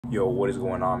Yo, what is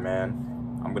going on, man?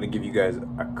 I'm gonna give you guys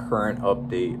a current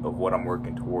update of what I'm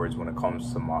working towards when it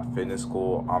comes to my fitness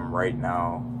goal. I'm right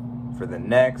now, for the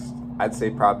next, I'd say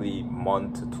probably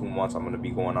month to 2 months, I'm gonna be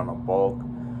going on a bulk.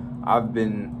 I've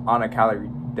been on a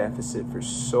calorie deficit for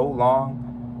so long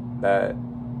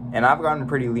and I've gotten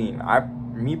pretty lean.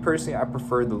 Me personally, I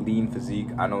prefer the lean physique.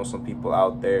 I know some people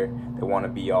out there that want to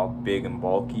be all big and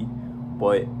bulky,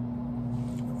 but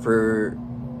for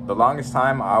the longest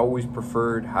time, I always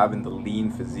preferred having the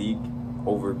lean physique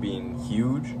over being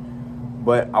huge.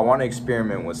 But I want to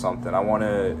experiment with something. I want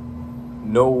to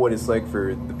know what it's like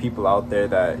for the people out there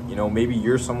that, maybe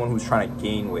you're someone who's trying to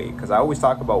gain weight. Because I always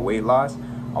talk about weight loss.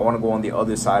 I want to go on the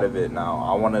other side of it now.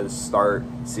 I want to start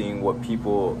seeing what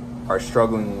people are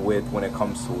struggling with when it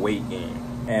comes to weight gain.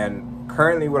 And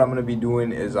currently what I'm going to be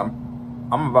doing is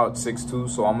I'm about 6'2",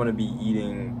 so I'm going to be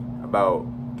eating about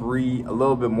a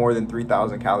little bit more than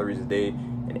 3,000 calories a day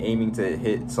and aiming to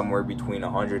hit somewhere between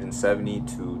 170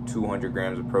 to 200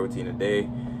 grams of protein a day.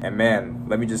 And man,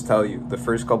 let me just tell you, the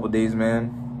first couple days,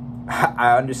 man,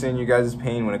 I understand you guys'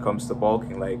 pain when it comes to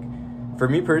bulking. Like, for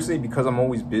me personally, because I'm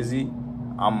always busy,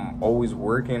 I'm always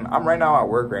working. I'm right now at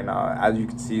work right now. As you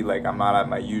can see, like, I'm not at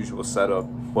my usual setup.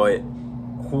 But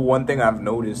one thing I've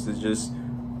noticed is just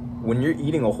when you're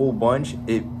eating a whole bunch,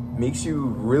 it makes you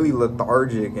really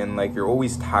lethargic and like you're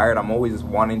always tired. I'm always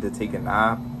wanting to take a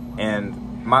nap.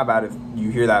 And my bad if you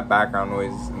hear that background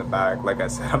noise in the back. Like I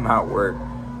said, I'm at work.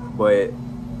 But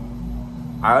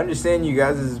I understand you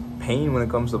guys' pain when it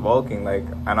comes to bulking. Like,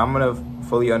 and I'm gonna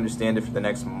fully understand it for the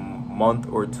next month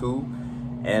or two.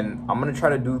 And I'm gonna try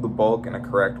to do the bulk in a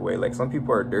correct way. Like, some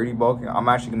people are dirty bulking. I'm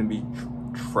actually gonna be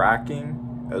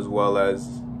tracking as well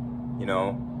as,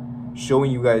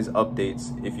 showing you guys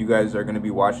updates. If you guys are going to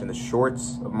be watching the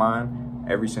shorts of mine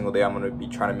every single day, I'm going to be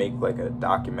trying to make like a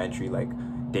documentary, like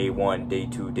day 1, day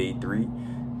 2, day 3,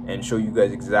 and show you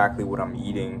guys exactly what I'm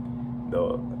eating,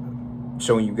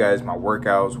 showing you guys my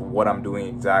workouts, what I'm doing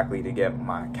exactly to get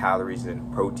my calories and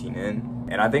protein in.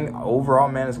 And I think overall,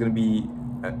 man, it's going to be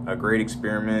a great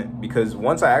experiment, because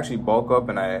once I actually bulk up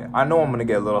and I know I'm going to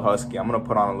get a little husky, I'm going to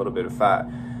put on a little bit of fat.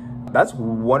 That's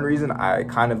one reason I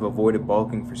kind of avoided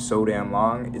bulking for so damn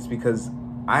long. It's because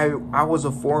I was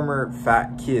a former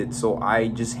fat kid, so I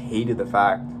just hated the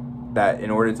fact that in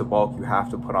order to bulk, you have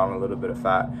to put on a little bit of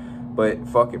fat. But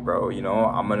fuck it, bro.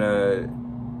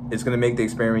 It's gonna make the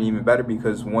experiment even better,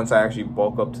 because once I actually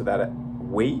bulk up to that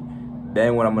weight,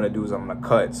 then what I'm gonna do is I'm gonna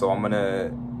cut. So I'm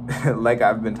gonna, like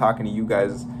I've been talking to you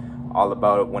guys all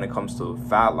about it when it comes to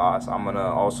fat loss, I'm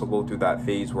gonna also go through that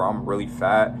phase where I'm really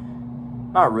fat.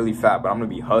 Not really fat, but I'm gonna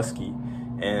be husky,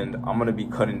 and I'm gonna be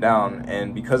cutting down.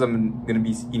 And because I'm gonna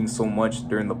be eating so much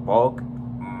during the bulk,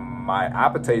 my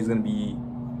appetite is gonna be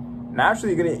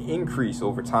naturally gonna increase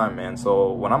over time, man.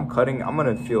 So when I'm cutting, I'm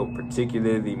gonna feel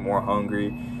particularly more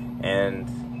hungry, and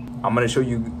I'm gonna show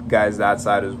you guys that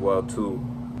side as well too.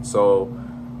 So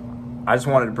I just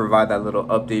wanted to provide that little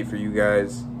update for you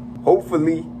guys.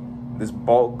 Hopefully this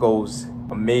bulk goes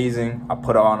amazing. I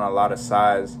put on a lot of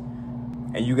size.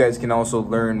 And you guys can also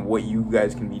learn what you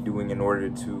guys can be doing in order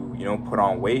to, put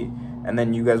on weight. And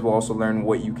then you guys will also learn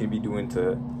what you can be doing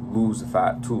to lose the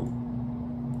fat too.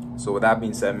 So with that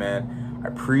being said, man, I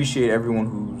appreciate everyone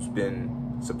who's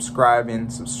been subscribing,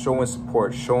 showing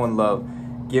support, showing love,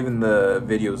 giving the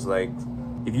videos like.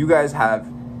 If you guys have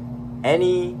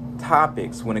any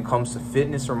topics when it comes to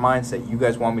fitness or mindset you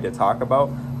guys want me to talk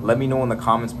about, let me know in the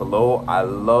comments below. I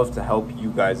love to help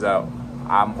you guys out.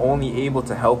 I'm only able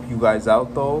to help you guys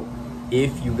out though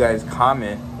if you guys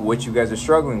comment what you guys are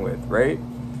struggling with, right?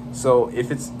 So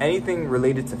if it's anything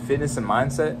related to fitness and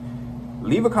mindset,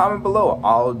 leave a comment below.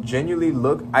 I genuinely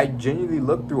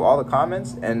look through all the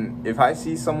comments, and if I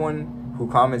see someone who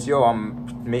comments, yo,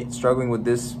 I'm struggling with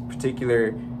this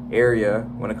particular area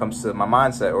when it comes to my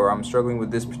mindset, or I'm struggling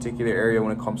with this particular area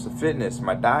when it comes to fitness,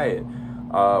 my diet,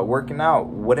 working out,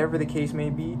 whatever the case may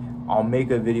be, I'll make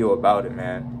a video about it,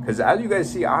 man. Because as you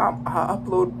guys see, I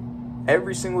upload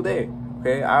every single day,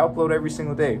 okay? I upload every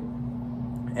single day.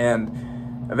 And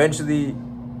eventually,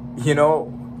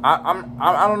 I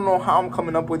don't know how I'm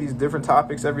coming up with these different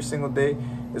topics every single day.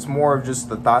 It's more of just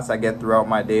the thoughts I get throughout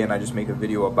my day, and I just make a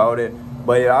video about it.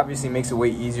 But it obviously makes it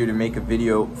way easier to make a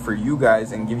video for you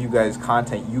guys and give you guys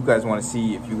content you guys want to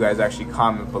see if you guys actually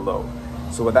comment below.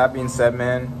 So with that being said,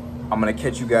 man, I'm going to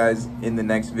catch you guys in the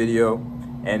next video.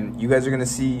 And you guys are going to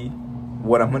see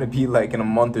what I'm going to be like in a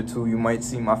month or two. You might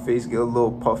see my face get a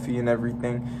little puffy and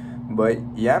everything. But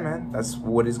yeah, man, that's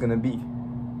what it's going to be.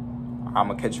 I'm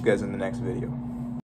going to catch you guys in the next video.